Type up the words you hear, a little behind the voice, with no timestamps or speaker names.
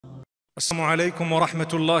السلام عليكم ورحمة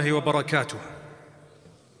الله وبركاته.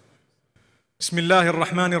 بسم الله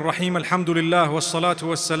الرحمن الرحيم. الحمد لله والصلاة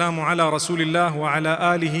والسلام على رسول الله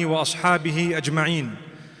وعلى آله وأصحابه أجمعين.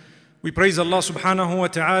 We praise Allah subhanahu wa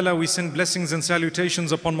ta'ala. We send blessings and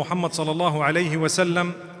salutations upon Muhammad sallallahu alayhi wa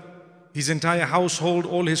sallam, his entire household,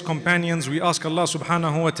 all his companions. We ask Allah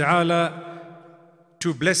subhanahu wa ta'ala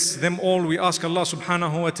to bless them all. We ask Allah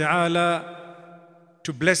subhanahu wa ta'ala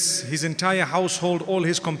to bless his entire household, all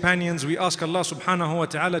his companions. We ask Allah subhanahu wa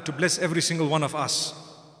ta'ala to bless every single one of us.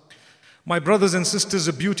 My brothers and sisters,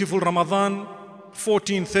 a beautiful Ramadan,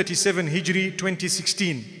 1437 Hijri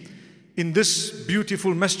 2016, in this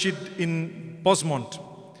beautiful masjid in Bosmont.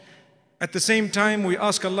 At the same time, we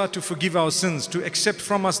ask Allah to forgive our sins, to accept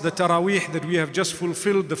from us the Taraweeh that we have just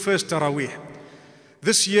fulfilled, the first Taraweeh.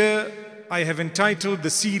 This year, I have entitled the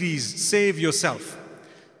series, Save Yourself.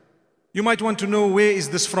 You might want to know where is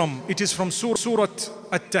this from. It is from Surah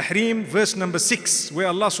At-Tahrim, verse number 6, where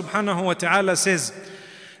Allah subhanahu wa ta'ala says,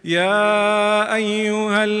 يا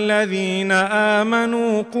أيها الذين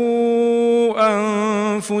آمنوا قوا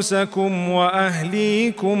أنفسكم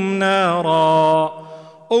وأهليكم نارا.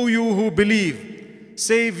 O you who believe,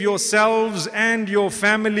 save yourselves and your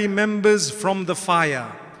family members from the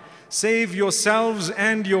fire. Save yourselves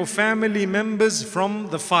and your family members from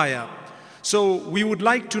the fire. So we would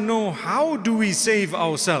like to know, how do we save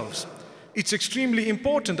ourselves? It's extremely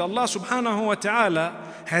important. Allah subhanahu wa ta'ala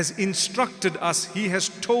has instructed us, He has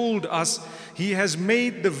told us, He has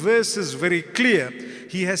made the verses very clear.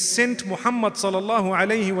 He has sent Muhammad sallallahu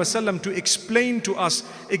alayhi wa sallam to explain to us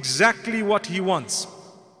exactly what He wants.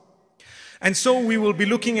 And so we will be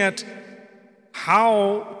looking at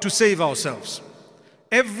how to save ourselves.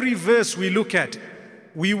 Every verse we look at,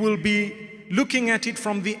 we will be looking at it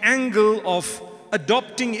from the angle of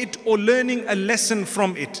adopting it or learning a lesson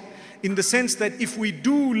from it. In the sense that if we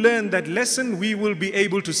do learn that lesson, we will be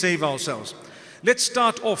able to save ourselves. Let's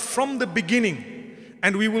start off from the beginning,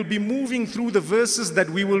 and we will be moving through the verses that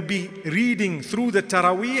we will be reading through the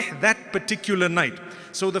Taraweeh that particular night.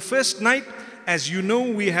 So the first night, as you know,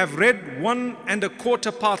 we have read 1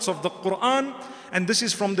 1/4 parts of the Quran, and this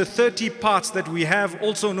is from the 30 parts that we have,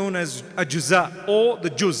 also known as a juza or the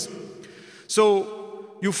juz.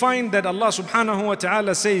 So you find that Allah subhanahu wa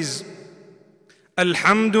ta'ala says,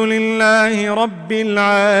 Alhamdulillahi Rabbil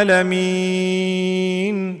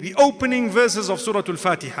Alameen. The opening verses of Surah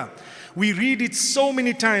Al-Fatiha. We read it so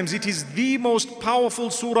many times. It is the most powerful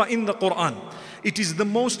surah in the Quran. It is the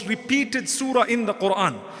most repeated surah in the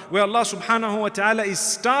Quran, where Allah subhanahu wa ta'ala is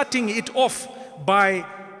starting it off by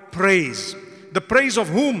praise. The praise of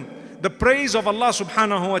whom? The praise of Allah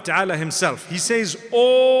subhanahu wa ta'ala Himself. He says,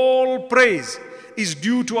 all praise is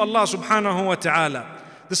due to Allah subhanahu wa ta'ala.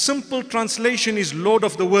 The simple translation is Lord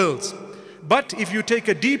of the worlds. But if you take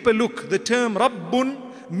a deeper look, the term Rabbun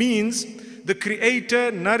means the creator,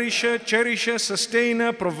 nourisher, cherisher,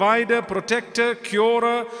 sustainer, provider, protector,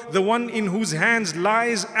 curer, the one in whose hands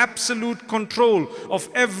lies absolute control of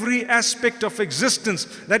every aspect of existence.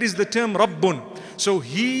 That is the term Rabbun. So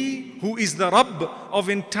He who is the Rabb of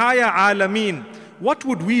entire Alameen, what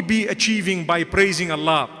would we be achieving by praising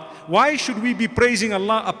Allah? Why should we be praising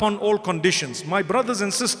Allah upon all conditions? My brothers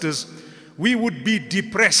and sisters, we would be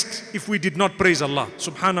depressed if we did not praise Allah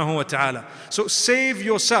subhanahu wa ta'ala. So save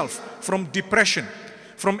yourself from depression,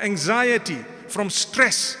 from anxiety, from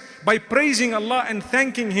stress by praising Allah and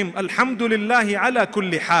thanking Him. Alhamdulillahi ala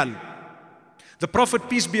kulli hal. The Prophet,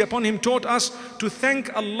 peace be upon him, taught us to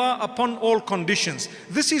thank Allah upon all conditions.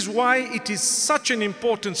 This is why it is such an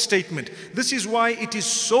important statement. This is why it is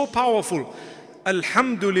so powerful.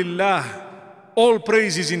 Alhamdulillah, all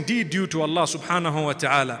praise is indeed due to Allah subhanahu wa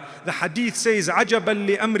ta'ala. The hadith says, عَجَبًا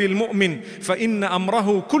لِأَمْرِ الْمُؤْمِنِ فَإِنَّ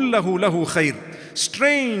أَمْرَهُ كُلَّهُ لَهُ خَيْرٌ.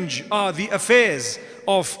 Strange are the affairs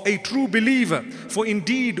of a true believer, for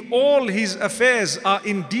indeed all his affairs are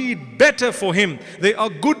indeed better for him. They are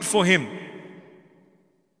good for him.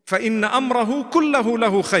 فَإِنَّ أَمْرَهُ كُلَّهُ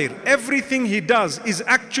لَهُ خَيْرٌ. Everything he does is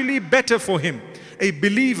actually better for him. A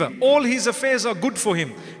believer, all his affairs are good for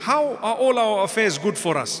him. How are all our affairs good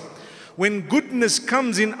for us? When goodness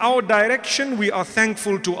comes in our direction, we are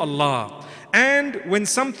thankful to Allah. And when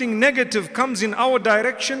something negative comes in our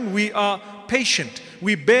direction, we are patient.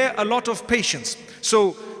 We bear a lot of patience.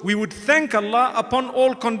 So we would thank Allah upon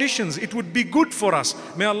all conditions. It would be good for us.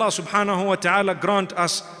 May Allah subhanahu wa ta'ala grant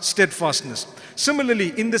us steadfastness.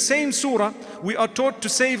 Similarly, in the same surah, we are taught to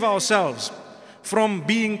save ourselves from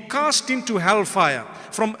being cast into hellfire,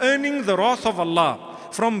 from earning the wrath of Allah,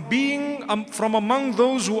 from being from among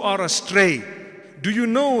those who are astray. Do you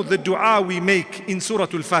know the dua we make in Surah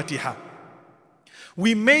Al-Fatiha?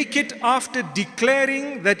 We make it after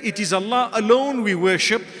declaring that it is Allah alone we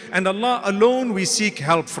worship and Allah alone we seek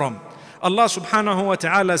help from. Allah subhanahu wa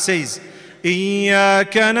ta'ala says,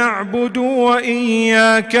 إِيَّاكَ نَعْبُدُ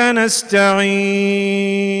وَإِيَّاكَ نَسْتَعِينُ.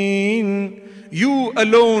 You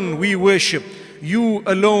alone we worship, you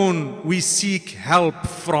alone we seek help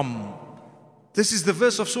from. This is the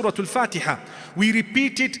verse of Surah Al-Fatiha. We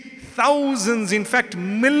repeat it thousands, in fact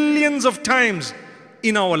millions of times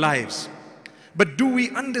in our lives. But do we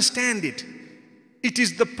understand it? It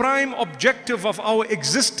is the prime objective of our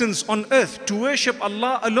existence on earth to worship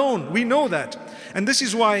Allah alone. We know that. And this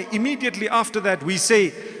is why immediately after that we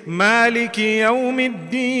say, Maliki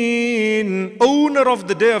Yawmiddin, owner of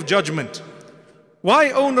the Day of Judgment.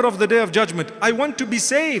 Why owner of the Day of Judgment? I want to be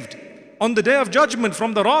saved on the Day of Judgment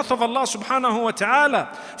from the wrath of Allah subhanahu wa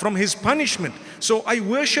ta'ala, from His punishment. So I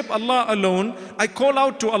worship Allah alone, I call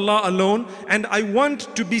out to Allah alone, and I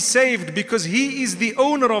want to be saved because He is the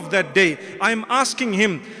owner of that day. I am asking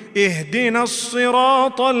Him, Ihdina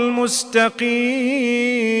as-sirat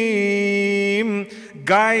al-mustaqim,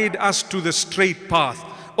 guide us to the straight path.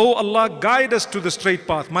 Oh Allah, guide us to the straight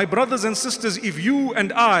path. My brothers and sisters, if you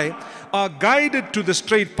and I are guided to the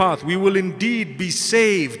straight path, we will indeed be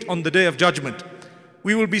saved on the Day of Judgment.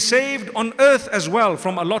 We will be saved on earth as well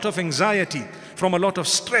from a lot of anxiety, from a lot of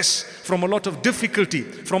stress, from a lot of difficulty,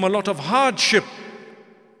 from a lot of hardship.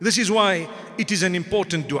 This is why it is an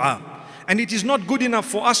important dua. And it is not good enough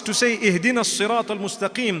for us to say Ihdina as-sirat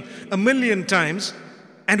al-mustaqim a million times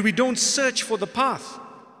and we don't search for the path.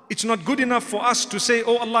 It's not good enough for us to say,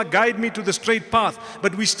 oh Allah, guide me to the straight path.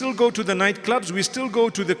 But we still go to the nightclubs, we still go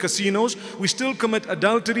to the casinos, we still commit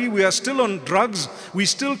adultery, we are still on drugs, we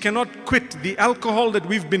still cannot quit the alcohol that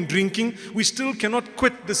we've been drinking, we still cannot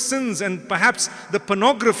quit the sins and perhaps the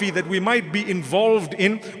pornography that we might be involved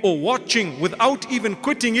in or watching without even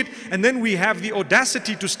quitting it. And then we have the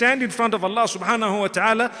audacity to stand in front of Allah subhanahu wa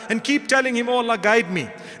ta'ala and keep telling Him, oh Allah, guide me.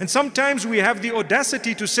 And sometimes we have the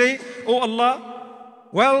audacity to say, oh Allah,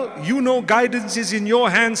 well, you know guidance is in your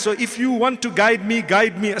hands, so if you want to guide me,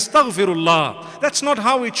 astaghfirullah. That's not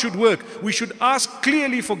how it should work. We should ask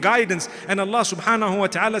clearly for guidance. And Allah subhanahu wa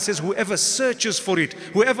ta'ala says, whoever searches for it,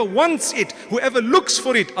 whoever wants it, whoever looks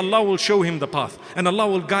for it, Allah will show him the path. And Allah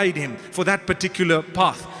will guide him for that particular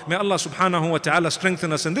path. May Allah subhanahu wa ta'ala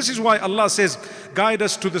strengthen us. And this is why Allah says, guide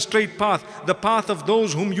us to the straight path, the path of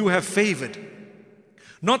those whom you have favored.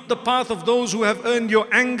 Not the path of those who have earned your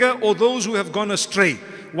anger or those who have gone astray.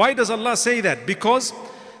 Why does Allah say that? Because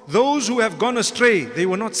those who have gone astray, they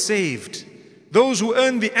were not saved. Those who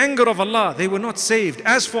earned the anger of Allah, they were not saved.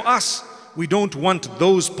 As for us, we don't want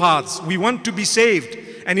those paths. We want to be saved.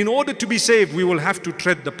 And in order to be saved, we will have to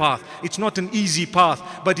tread the path. It's not an easy path,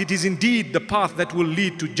 but it is indeed the path that will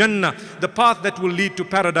lead to Jannah, the path that will lead to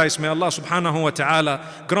paradise. May Allah subhanahu wa ta'ala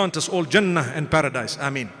grant us all Jannah and paradise.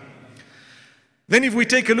 Ameen. Then if we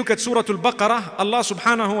take a look at Surah Al-Baqarah, Allah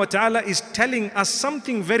subhanahu wa ta'ala is telling us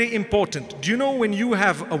something very important. Do you know when you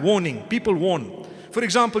have a warning, people warn. For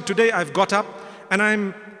example, today I've got up and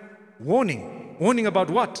I'm warning. Warning about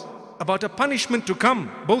what? About a punishment to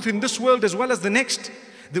come, both in this world as well as the next.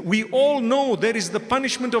 That we all know there is the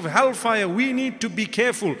punishment of hellfire. We need to be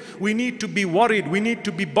careful. We need to be worried. We need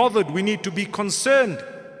to be bothered. We need to be concerned.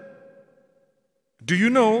 Do you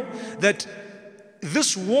know that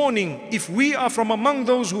this warning, if we are from among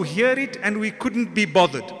those who hear it and we couldn't be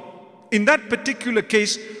bothered, in that particular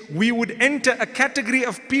case, we would enter a category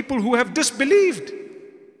of people who have disbelieved.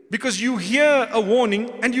 Because you hear a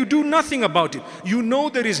warning and you do nothing about it. You know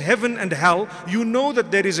there is heaven and hell. You know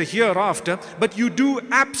that there is a hereafter, but you do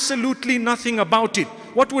absolutely nothing about it.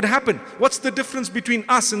 What would happen? What's the difference between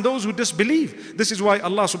us and those who disbelieve? This is why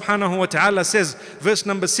Allah subhanahu wa ta'ala says, verse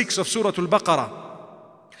number 6 of Surah Al-Baqarah,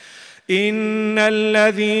 إن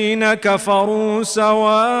الذين كفروا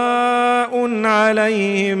سواء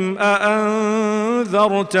عليهم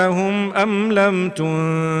أأنذرتهم أم لم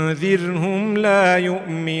تنذرهم لا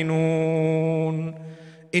يؤمنون.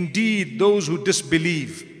 Indeed, those who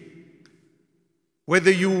disbelieve,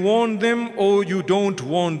 whether you warn them or you don't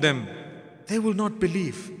warn them, they will not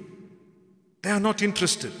believe. They are not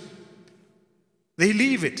interested. They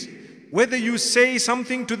leave it. Whether you say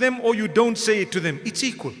something to them or you don't say it to them, it's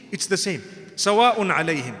equal. It's the same. Sawa'un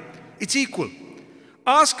alayhim. It's equal.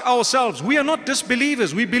 Ask ourselves, we are not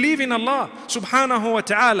disbelievers. We believe in Allah subhanahu wa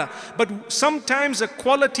ta'ala. But sometimes a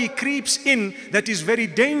quality creeps in that is very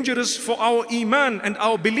dangerous for our iman and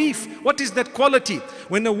our belief. What is that quality?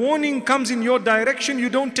 When a warning comes in your direction, you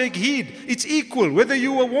don't take heed. It's equal. Whether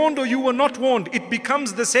you were warned or you were not warned, it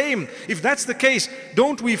becomes the same. If that's the case,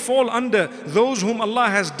 don't we fall under those whom Allah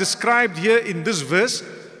has described here in this verse?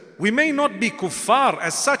 We may not be kuffar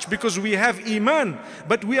as such because we have Emaan,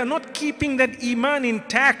 but we are not keeping that Emaan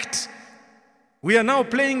intact. We are now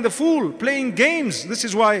playing the fool, playing games. This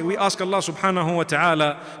is why we ask Allah subhanahu wa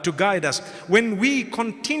ta'ala to guide us. When we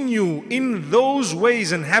continue in those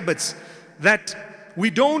ways and habits that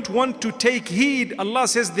we don't want to take heed, Allah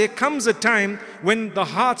says there comes a time when the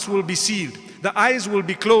hearts will be sealed, the eyes will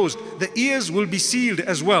be closed, the ears will be sealed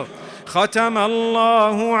as well. ختم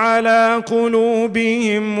الله على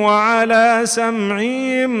قلوبهم وعلى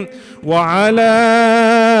سمعهم وعلى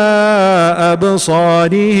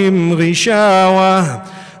أبصارهم غشاوة.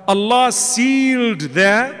 Allah sealed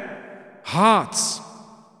their hearts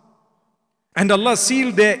and Allah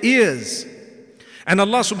sealed their ears, and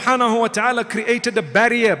Allah subhanahu wa ta'ala created a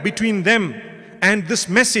barrier between them and this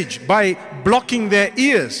message by blocking their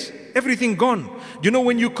ears. Everything gone. You know,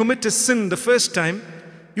 when you commit a sin the first time,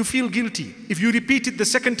 you feel guilty. If you repeat it the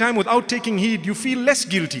second time without taking heed, you feel less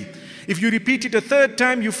guilty. If you repeat it a third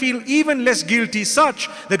time, you feel even less guilty, such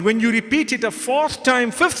that when you repeat it a fourth time,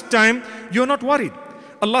 fifth time, you're not worried.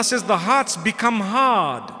 Allah says the hearts become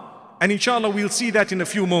hard. And inshallah we'll see that in a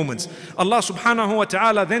few moments. Allah subhanahu wa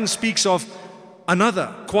ta'ala then speaks of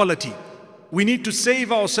another quality. We need to save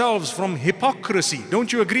ourselves from hypocrisy.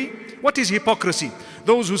 Don't you agree? What is hypocrisy?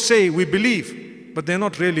 Those who say we believe, but they're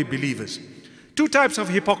not really believers. Two types of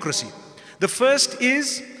hypocrisy. The first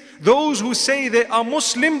is those who say they are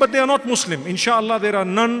Muslim but they are not Muslim. Inshallah there are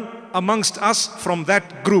none amongst us from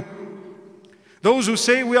that group. Those who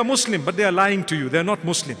say we are Muslim but they are lying to you, they are not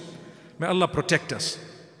Muslim. May Allah protect us.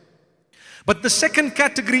 But the second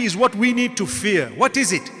category is what we need to fear. What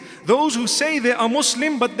is it? Those who say they are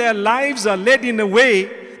Muslim but their lives are led in a way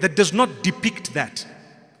that does not depict that.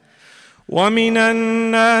 وَمِنَ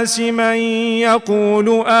النَّاسِ مَنْ يَقُولُ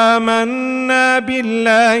آمَنَّا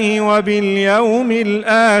بِاللَّهِ وَبِالْيَوْمِ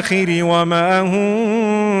الْآخِرِ وَمَا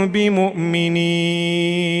هُمْ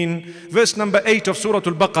بِمُؤْمِنِينَ. Verse number 8 of Surah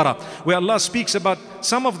Al-Baqarah, where Allah speaks about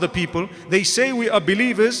some of the people. They say we are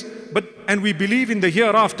believers and we believe in the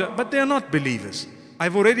hereafter, but they are not believers.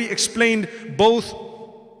 I've already explained both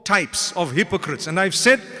types of hypocrites, and I've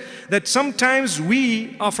said that sometimes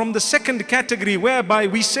we are from the second category, whereby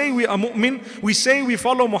we say we are mu'min, we say we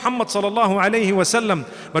follow Muhammad sallallahu alayhi wasallam,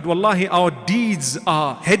 but wallahi our deeds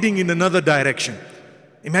are heading in another direction.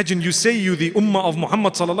 Imagine you say you the ummah of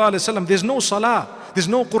Muhammad sallallahu alayhi wasallam, there's no salah, there's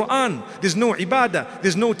no Quran, there's no ibadah,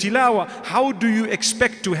 there's no tilawah. How do you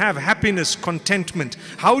expect to have happiness, contentment?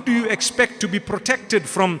 How do you expect to be protected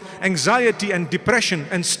from anxiety and depression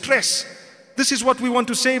and stress? This is what we want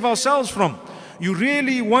to save ourselves from. You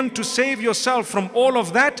really want to save yourself from all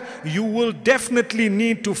of that, you will definitely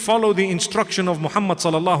need to follow the instruction of Muhammad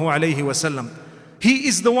sallallahu alayhi wasallam. He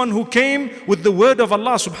is the one who came with the word of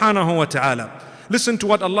Allah subhanahu wa ta'ala. Listen to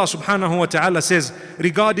what Allah subhanahu wa ta'ala says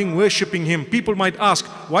regarding worshipping Him. People might ask,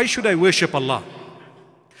 why should I worship Allah?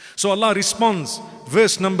 So Allah responds,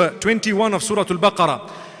 verse number 21 of Surah Al-Baqarah.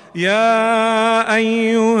 يا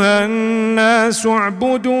أيها الناس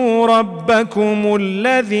اعبدوا ربكم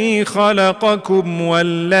الذي خلقكم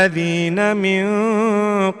والذين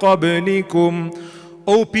من قبلكم.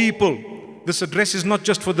 O people, this address is not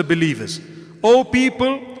just for the believers. O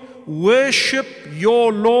people, worship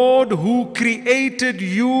your Lord who created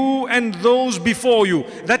you and those before you.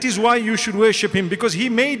 That is why you should worship Him, because He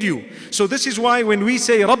made you. So this is why when we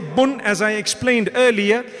say Rabbun, as I explained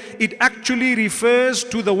earlier, it actually refers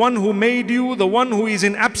to the one who made you, the one who is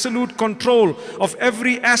in absolute control of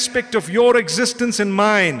every aspect of your existence and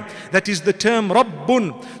mine. That is the term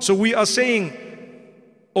Rabbun. So we are saying,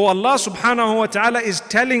 oh, Allah subhanahu wa ta'ala is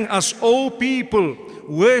telling us, oh people,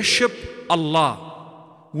 worship Allah.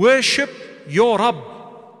 Worship your Rabb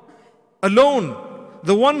alone,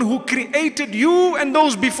 the one who created you and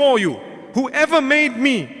those before you. Whoever made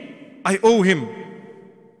me, I owe him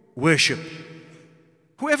worship.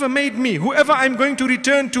 Whoever made me, whoever I'm going to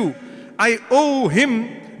return to, I owe him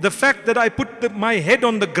the fact that I put my head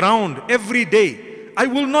on the ground every day. I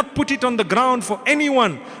will not put it on the ground for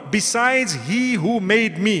anyone besides He who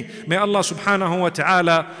made me. May Allah subhanahu wa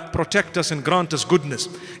ta'ala protect us and grant us goodness.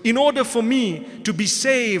 In order for me to be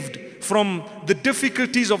saved from the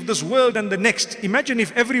difficulties of this world and the next, imagine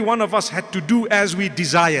if every one of us had to do as we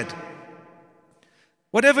desired.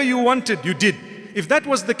 Whatever you wanted, you did. If that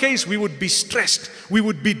was the case, we would be stressed, we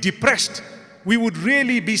would be depressed, we would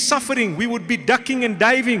really be suffering, we would be ducking and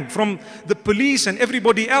diving from the police and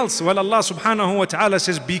everybody else. Well, Allah subhanahu wa ta'ala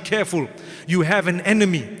says, be careful, you have an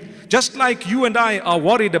enemy. Just like you and I are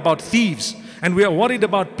worried about thieves, and we are worried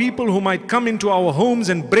about people who might come into our homes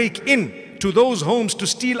and break in to those homes to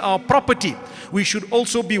steal our property, we should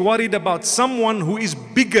also be worried about someone who is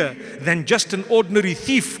bigger than just an ordinary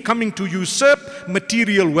thief coming to usurp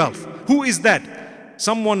material wealth. Who is that?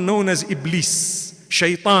 Someone known as Iblis,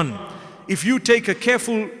 Shaitan. If you take a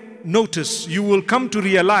careful notice, you will come to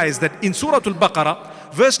realize that in Surah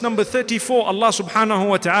Al-Baqarah, verse number 34, Allah subhanahu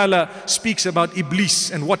wa ta'ala speaks about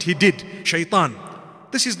Iblis and what he did, Shaitan.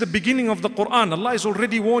 This is the beginning of the Quran. Allah is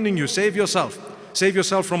already warning you, save yourself. Save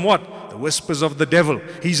yourself from what? The whispers of the devil.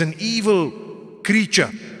 He's an evil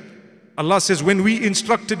creature. Allah says, when we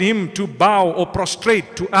instructed him to bow or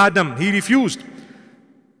prostrate to Adam, he refused.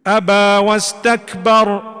 أَبَى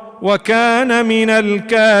وَاسْتَكْبَرَ وَكَانَ مِنَ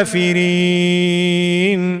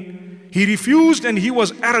الْكَافِرِينَ. He refused and he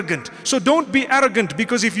was arrogant. So don't be arrogant,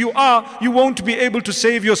 because if you are, you won't be able to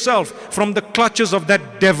save yourself from the clutches of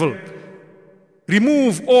that devil.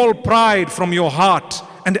 Remove all pride from your heart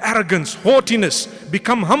and arrogance, haughtiness.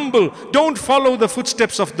 Become humble. Don't follow the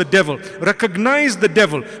footsteps of the devil. Recognize the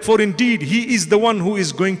devil, for indeed he is the one who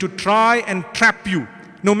is going to try and trap you,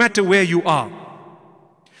 no matter where you are.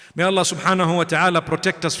 May Allah subhanahu wa ta'ala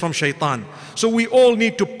protect us from shaitan. So we all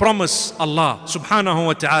need to promise Allah subhanahu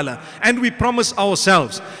wa ta'ala, and we promise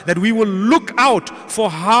ourselves that we will look out for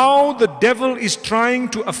how the devil is trying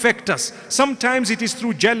to affect us. Sometimes it is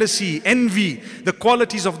through jealousy, envy, the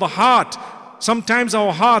qualities of the heart. Sometimes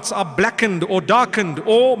our hearts are blackened or darkened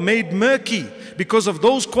or made murky because of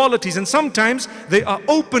those qualities, and sometimes they are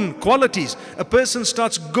open qualities. A person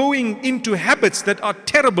starts going into habits that are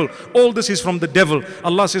terrible. All this is from the devil.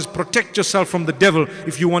 Allah says, protect yourself from the devil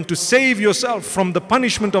if you want to save yourself from the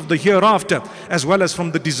punishment of the hereafter, as well as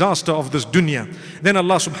from the disaster of this dunya. Then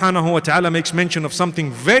Allah subhanahu wa ta'ala makes mention of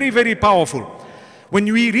something very, very powerful. When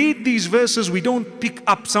we read these verses, we don't pick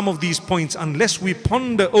up some of these points unless we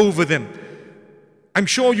ponder over them. I'm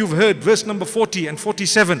sure you've heard verse number 40 and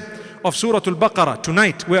 47 of Surah Al-Baqarah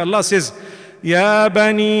tonight, where Allah says, يا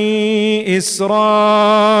بني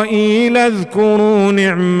إسرائيل اذكروا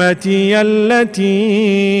نعمتي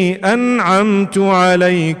التي أنعمت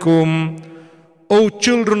عليكم. O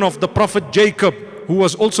children of the Prophet Jacob, who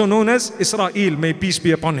was also known as Israel, may peace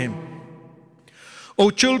be upon him.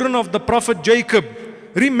 O children of the Prophet Jacob,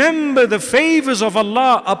 remember the favors of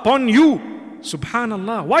Allah upon you.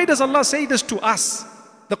 Subhanallah. Why does Allah say this to us?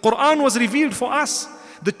 The Quran was revealed for us.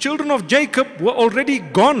 The children of Jacob were already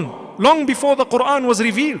gone long before the Quran was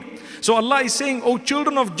revealed. So Allah is saying, O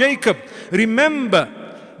children of Jacob, remember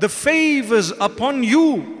the favors upon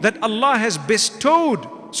you that Allah has bestowed.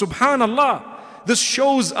 Subhanallah. This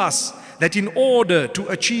shows us that in order to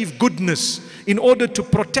achieve goodness, in order to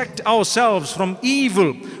protect ourselves from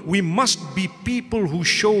evil, we must be people who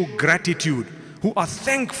show gratitude, who are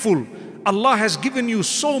thankful. Allah has given you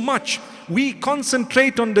so much. We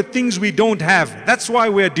concentrate on the things we don't have. That's why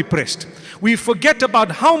we're depressed. We forget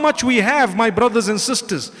about how much we have, my brothers and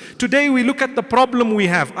sisters. Today we look at the problem we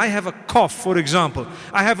have. I have a cough, for example.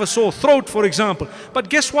 I have a sore throat, for example. But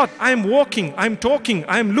guess what? I'm walking, I'm talking,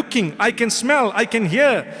 I'm looking, I can smell, I can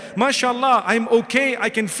hear. MashaAllah, I'm okay, I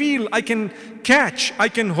can feel, I can catch, I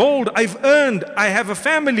can hold, I've earned, I have a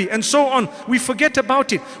family, and so on. We forget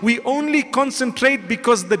about it. We only concentrate,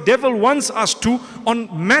 because the devil wants us to, on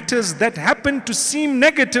matters that happen to seem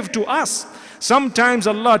negative to us. Sometimes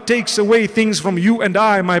Allah takes away things from you and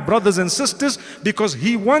I, my brothers and sisters, because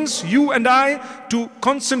He wants you and I to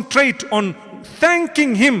concentrate on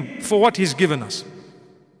thanking Him for what He's given us.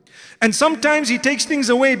 And sometimes He takes things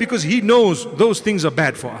away because He knows those things are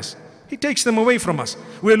bad for us. He takes them away from us.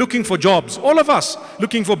 We're looking for jobs, all of us,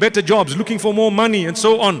 looking for better jobs, looking for more money, and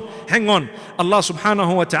so on. Hang on. Allah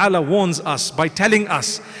subhanahu wa ta'ala warns us by telling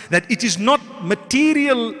us that it is not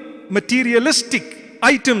materialistic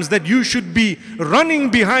items that you should be running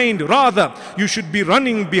behind. Rather, you should be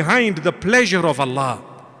running behind the pleasure of Allah.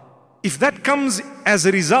 If that comes as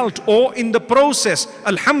a result or in the process,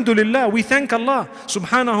 alhamdulillah, we thank Allah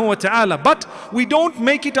subhanahu wa ta'ala. But we don't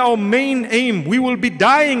make it our main aim. We will be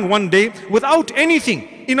dying one day without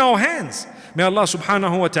anything in our hands. May Allah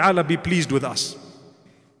subhanahu wa ta'ala be pleased with us.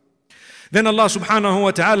 Then Allah subhanahu wa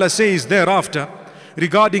ta'ala says thereafter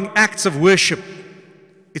regarding acts of worship.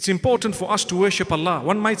 It's important for us to worship Allah.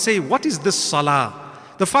 One might say, what is this salah?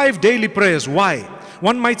 The 5 daily prayers, why?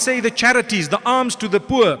 One might say the charities, the alms to the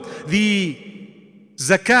poor, the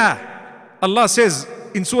zakah. Allah says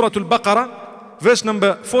in Surah Al-Baqarah, verse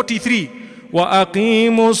number 43,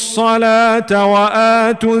 وَأَقِيمُوا الصَّلَاةَ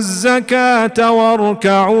وَآتُوا الزَّكَاةَ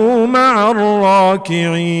وَارْكَعُوا مَعَ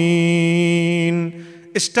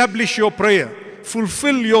الرَّاكِعِينَ. Establish your prayer,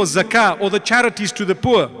 fulfill your zakah or the charities to the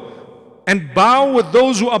poor, and bow with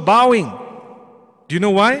those who are bowing. Do you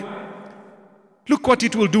know why? Look what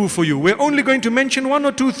it will do for you. We're only going to mention one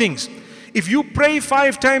or two things. If you pray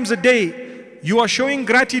 5 times a day, you are showing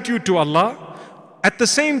gratitude to Allah. At the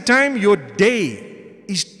same time, your day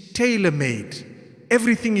is tailor-made.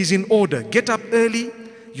 Everything is in order. Get up early,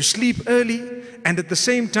 you sleep early, and at the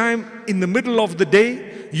same time, in the middle of the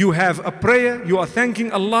day, you have a prayer, you are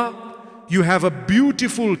thanking Allah. You have a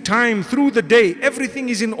beautiful time through the day. Everything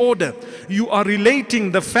is in order. You are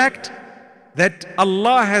relating the fact that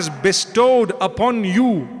Allah has bestowed upon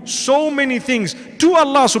you so many things to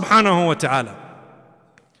Allah subhanahu wa ta'ala.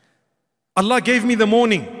 Allah gave me the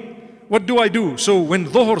morning. What do? So when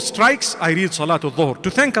Dhuhr strikes, I read Salatul Dhuhr to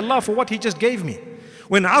thank Allah for what He just gave me.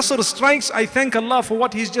 When Asr strikes, I thank Allah for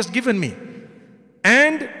what He's just given me.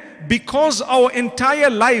 And because our entire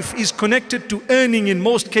life is connected to earning in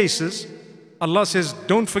most cases, Allah says,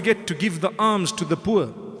 don't forget to give the alms to the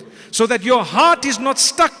poor, so that your heart is not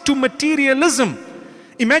stuck to materialism.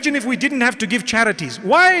 Imagine if we didn't have to give charities.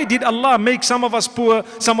 Why did Allah make some of us poor,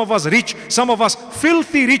 some of us rich, some of us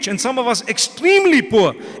filthy rich, and some of us extremely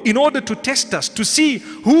poor? In order to test us, to see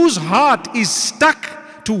whose heart is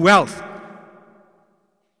stuck to wealth.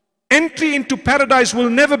 Entry into paradise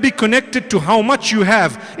will never be connected to how much you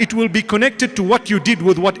have. It will be connected to what you did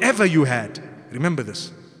with whatever you had. Remember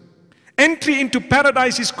this. Entry into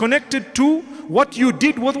paradise is connected to what you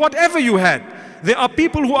did with whatever you had. There are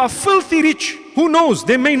people who are filthy rich. Who knows?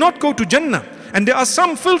 They may not go to Jannah. And there are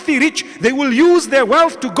some filthy rich, they will use their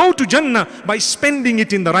wealth to go to Jannah by spending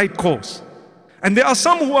it in the right cause. And there are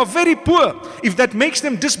some who are very poor. If that makes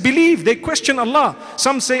them disbelieve, they question Allah.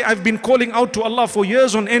 Some say, I've been calling out to Allah for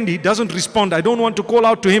years on end. He doesn't respond. I don't want to call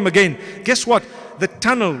out to Him again. Guess what? The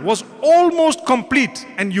tunnel was almost complete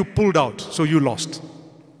and you pulled out. So you lost.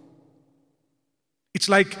 It's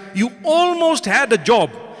like you almost had a job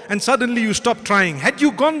and suddenly you stopped trying. Had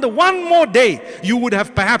you gone the one more day, you would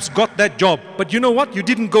have perhaps got that job. But you know what? You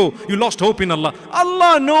didn't go. You lost hope in Allah.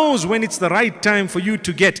 Allah knows when it's the right time for you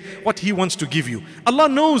to get what He wants to give you. Allah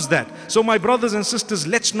knows that. So my brothers and sisters,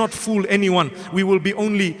 let's not fool anyone. We will be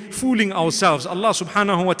only fooling ourselves. Allah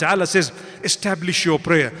subhanahu wa ta'ala says, establish your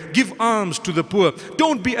prayer. Give alms to the poor.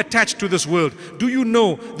 Don't be attached to this world. Do you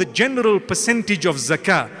know the general percentage of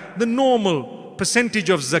zakah? The normal percentage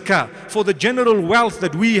of zakah for the general wealth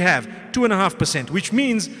that we have, 2.5%, which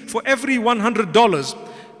means for every $100,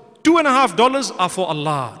 $2.5 are for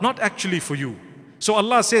Allah, not actually for you. So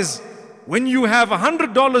Allah says, when you have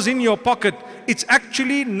 $100 in your pocket, it's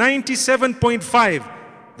actually 97.5.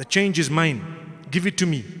 The change is mine. Give it to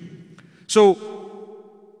me. So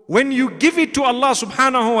when you give it to Allah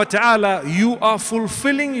subhanahu wa ta'ala, you are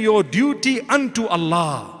fulfilling your duty unto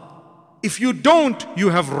Allah. If you don't, you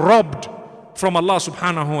have robbed from Allah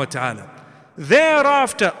subhanahu wa ta'ala.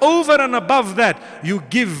 Thereafter, over and above that, you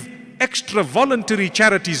give extra voluntary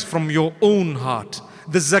charities from your own heart.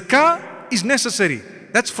 The zakah is necessary.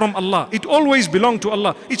 That's from Allah. It always belonged to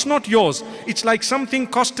Allah. It's not yours. It's like something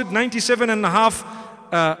costed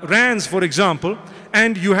 97.5 rands, for example,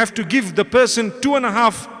 and you have to give the person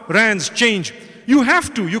 2.5 rands change. You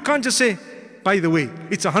have to. You can't just say, by the way,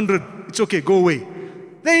 it's 100. It's okay, go away.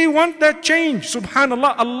 They want that change.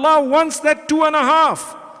 Subhanallah, Allah wants that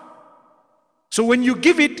 2.5. So when you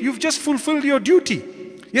give it, you've just fulfilled your duty.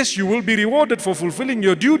 Yes, you will be rewarded for fulfilling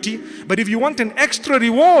your duty, but if you want an extra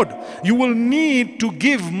reward, you will need to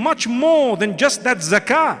give much more than just that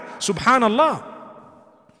zakah. Subhanallah.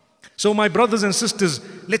 So my brothers and sisters,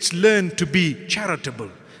 let's learn to be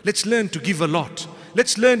charitable. Let's learn to give a lot.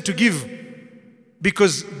 Let's learn to give,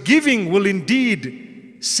 because giving will indeed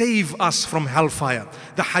save us from hellfire.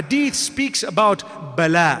 The hadith speaks about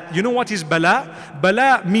bala. You know what is bala?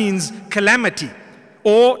 Bala means calamity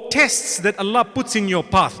or tests that Allah puts in your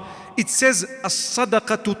path. It says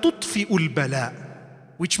as-sadaqatu tutfi'ul bala,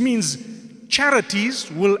 which means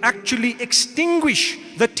charities will actually extinguish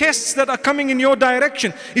the tests that are coming in your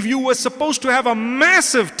direction. If you were supposed to have a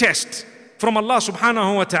massive test from Allah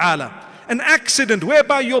subhanahu wa ta'ala, an accident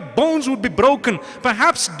whereby your bones would be broken,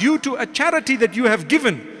 perhaps due to a charity that you have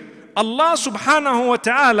given, Allah subhanahu wa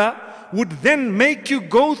ta'ala would then make you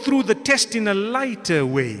go through the test in a lighter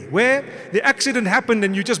way, where the accident happened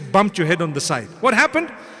and you just bumped your head on the side. What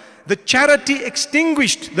happened? The charity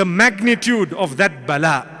extinguished the magnitude of that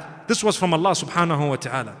bala. This was from Allah subhanahu wa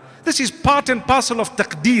ta'ala. This is part and parcel of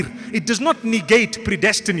taqdeer. It does not negate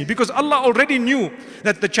predestiny, because Allah already knew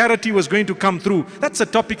that the charity was going to come through. That's a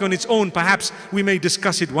topic on its own. Perhaps we may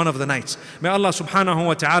discuss it one of the nights. May Allah subhanahu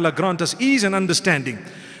wa ta'ala grant us ease and understanding.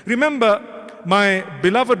 Remember, my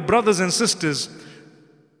beloved brothers and sisters,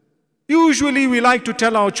 Usually we like to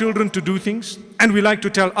tell our children to do things, and we like to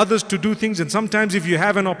tell others to do things, and sometimes if you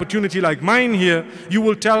have an opportunity like mine here, you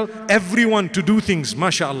will tell everyone to do things,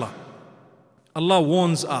 mashallah. Allah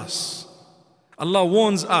warns us. Allah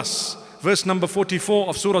warns us. Verse number 44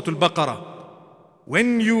 of Surah Al-Baqarah.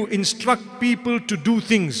 When you instruct people to do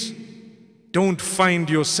things, don't find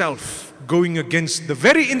yourself going against the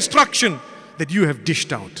very instruction that you have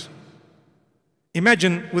dished out.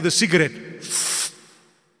 Imagine with a cigarette.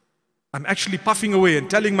 I'm actually puffing away and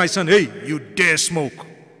telling my son, hey, you dare smoke.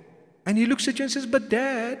 And he looks at you and says, but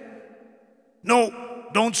Dad, no,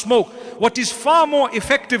 don't smoke. What is far more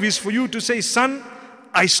effective is for you to say, son,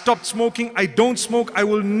 I stopped smoking, I don't smoke, I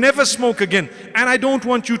will never smoke again. And I don't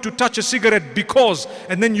want you to touch a cigarette because,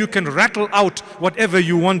 and then you can rattle out whatever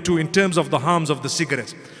you want to in terms of the harms of the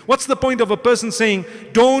cigarettes. What's the point of a person saying,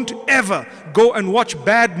 don't ever go and watch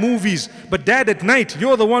bad movies, but Dad, at night,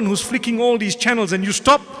 you're the one who's flicking all these channels and you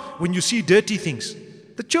stop when you see dirty things.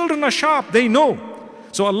 The children are sharp, they know.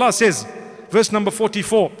 So Allah says, verse number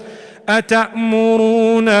 44,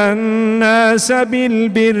 أَتَأْمُرُونَ النَّاسَ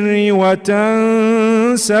بِالْبِرِّ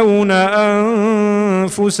وَتَنْسَوْنَ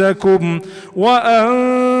أَنفُسَكُمْ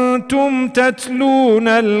وَأَنْتُمْ تَتْلُونَ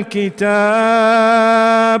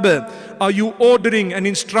الْكِتَابَ. Are you ordering and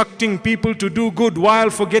instructing people to do good while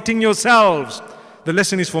forgetting yourselves? The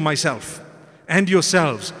lesson is for myself and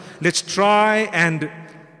yourselves. Let's try and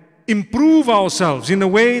improve ourselves in a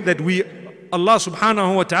way that Allah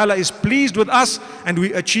subhanahu wa ta'ala is pleased with us and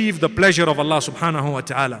we achieve the pleasure of Allah subhanahu wa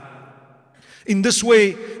ta'ala. In this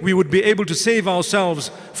way, we would be able to save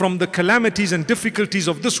ourselves from the calamities and difficulties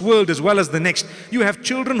of this world as well as the next. You have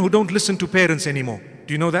children who don't listen to parents anymore.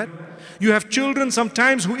 Do you know that? You have children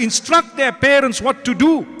sometimes who instruct their parents what to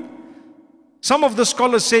do. Some of the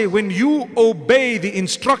scholars say when you obey the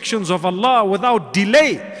instructions of Allah without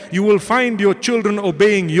delay, you will find your children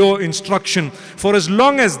obeying your instruction. For as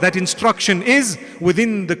long as that instruction is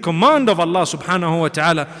within the command of Allah subhanahu wa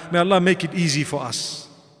ta'ala, may Allah make it easy for us.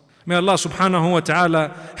 May Allah subhanahu wa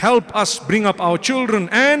ta'ala help us bring up our children,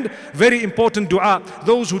 and very important dua,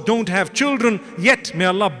 those who don't have children yet, may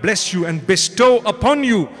Allah bless you and bestow upon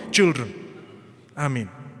you children.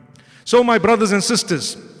 Ameen. So my brothers and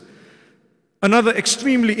sisters, another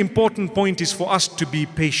extremely important point is for us to be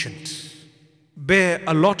patient. Bear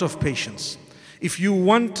a lot of patience. If you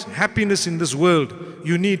want happiness in this world,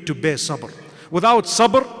 you need to bear sabr. Without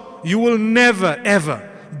sabr, you will never ever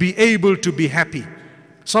be able to be happy.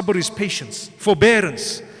 Sabr is patience,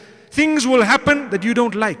 forbearance. Things will happen that you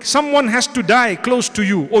don't like. Someone has to die close to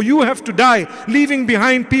you, or you have to die leaving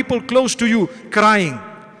behind people close to you crying.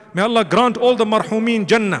 May Allah grant all the marhumeen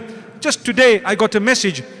Jannah. Just today I got a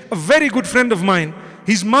message, a very good friend of mine,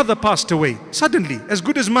 his mother passed away suddenly, as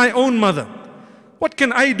good as my own mother. What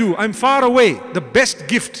can I do? I'm far away. The best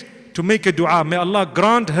gift to make a dua, may Allah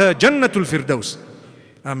grant her Jannatul Firdaus.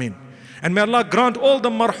 Ameen. And may Allah grant all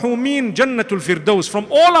the marhumeen Jannatul Firdaus from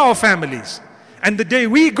all our families. And the day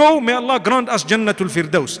we go, may Allah grant us Jannatul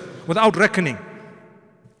Firdaus without reckoning.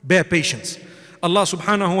 Bear patience. Allah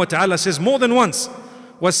subhanahu wa ta'ala says more than once,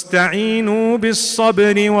 وَاسْتَعِينُوا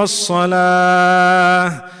بِالصَّبْرِ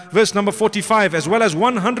وَالصَّلَاةِ. Verse number 45 as well as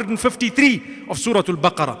 153 of Surah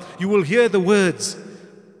Al-Baqarah. You will hear the words,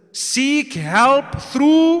 seek help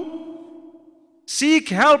through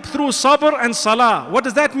sabr and salah. What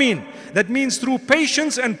does that mean? That means through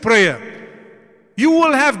patience and prayer. You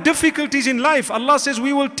will have difficulties in life. Allah says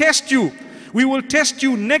we will test you. We will test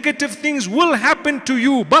you. Negative things will happen to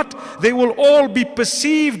you, but they will all be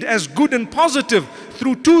perceived as good and positive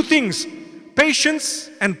through two things: patience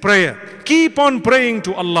and prayer. Keep on praying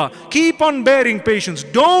to Allah. Keep on bearing patience.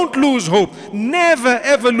 Don't lose hope. Never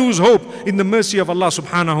ever lose hope in the mercy of Allah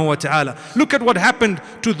subhanahu wa ta'ala. Look at what happened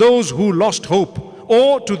to those who lost hope,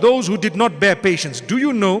 or to those who did not bear patience. Do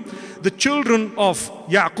you know the children of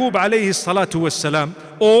Yaqub alayhi salatu wassalam,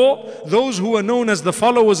 or those who are known as the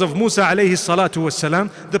followers of Musa alayhi salatu wassalam,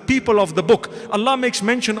 the people of the book? Allah makes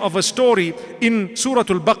mention of a story in Surah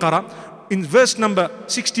Al-Baqarah in verse number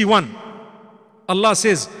 61. Allah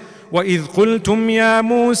says, وَإِذْ قُلْتُمْ يَا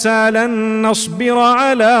مُوسَى لَن نَّصْبِرَ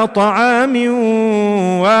عَلَى طَعَامٍ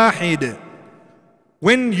وَاحِدٍ.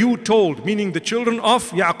 When you told, meaning the children of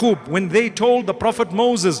Yaqub, when they told the Prophet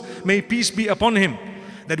Moses, may peace be upon him,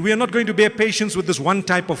 that we are not going to bear patience with this one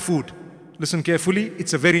type of food. Listen carefully,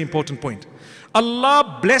 it's a very important point.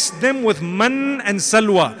 Allah blessed them with man and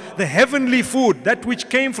salwa, the heavenly food, that which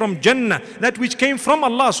came from Jannah, that which came from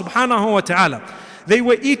Allah subhanahu wa ta'ala. They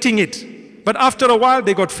were eating it, but after a while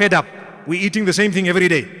they got fed up. We're eating the same thing every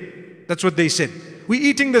day. That's what they said. We're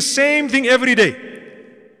eating the same thing every day.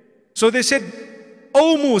 So they said,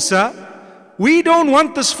 "O Musa, We don't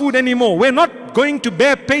want this food anymore. We're not going to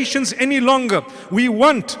bear patience any longer. We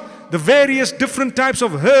want the various different types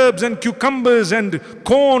of herbs and cucumbers and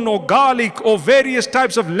corn or garlic or various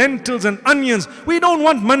types of lentils and onions. We don't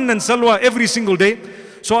want man and salwa every single day.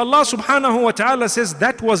 So Allah subhanahu wa ta'ala says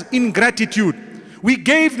that was ingratitude. We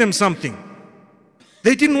gave them something.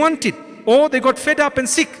 They didn't want it, or they got fed up and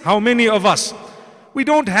sick. How many of us? We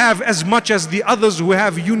don't have as much as the others who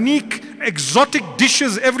have unique, exotic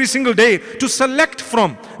dishes every single day to select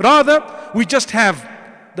from. Rather, we just have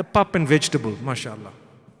the pap and vegetable, mashallah.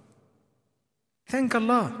 Thank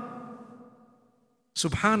Allah.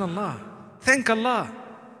 Subhanallah. Thank Allah.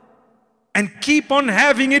 And keep on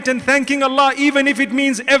having it and thanking Allah, even if it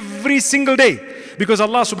means every single day. Because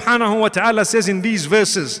Allah subhanahu wa ta'ala says in these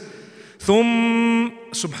verses, Subhanallah,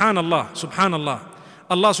 Subhanallah.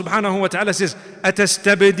 Allah subhanahu wa ta'ala says,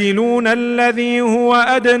 أَتَسْتَبْدِلُونَ الَّذِي هُوَ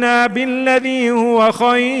أَدْنَى بِالَّذِي هُوَ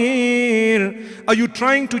خَيْرٌ. Are you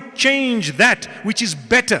trying to change that which is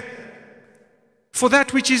better for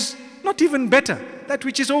that which is not even better, that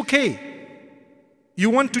which is okay? You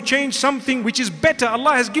want to change something which is better.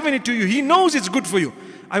 Allah has given it to you. He knows it's good for you.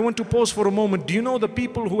 I want to pause for a moment. Do you know the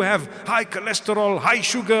people who have high cholesterol, high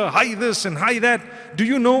sugar, high this and high that? Do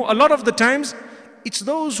you know a lot of the times it's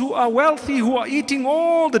those who are wealthy who are eating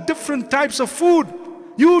all the different types of food.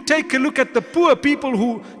 You take a look at the poor people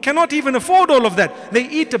who cannot even afford all of that. They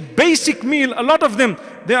eat a basic meal. A lot of them,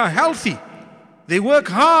 they are healthy. They work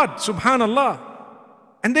hard, subhanallah.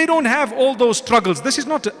 And they don't have all those struggles. This is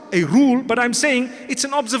not a rule, but I'm saying it's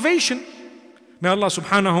an observation. May Allah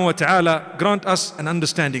subhanahu wa ta'ala grant us an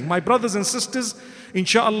understanding. My brothers and sisters,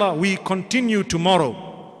 inshallah, we continue tomorrow.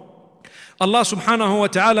 Allah subhanahu wa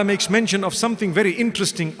ta'ala makes mention of something very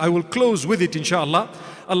interesting. I will close with it, inshallah.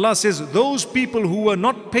 Allah says, those people who were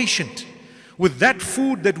not patient with that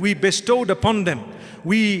food that we bestowed upon them,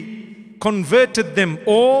 we converted them,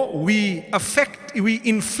 or we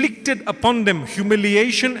inflicted upon them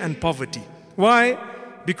humiliation and poverty. Why?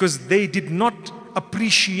 Because they did not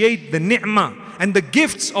appreciate the ni'mah and the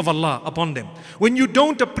gifts of Allah upon them. When you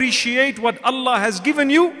don't appreciate what Allah has given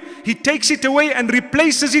you, He takes it away and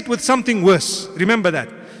replaces it with something worse. Remember that.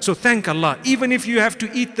 So thank Allah. Even if you have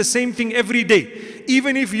to eat the same thing every day,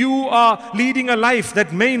 even if you are leading a life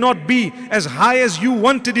that may not be as high as you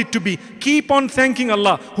wanted it to be, keep on thanking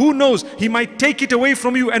Allah. Who knows, He might take it away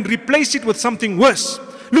from you and replace it with something worse.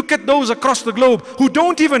 Look at those across the globe who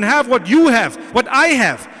don't even have what you have, what I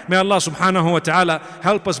have. May Allah subhanahu wa ta'ala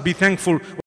help us be thankful.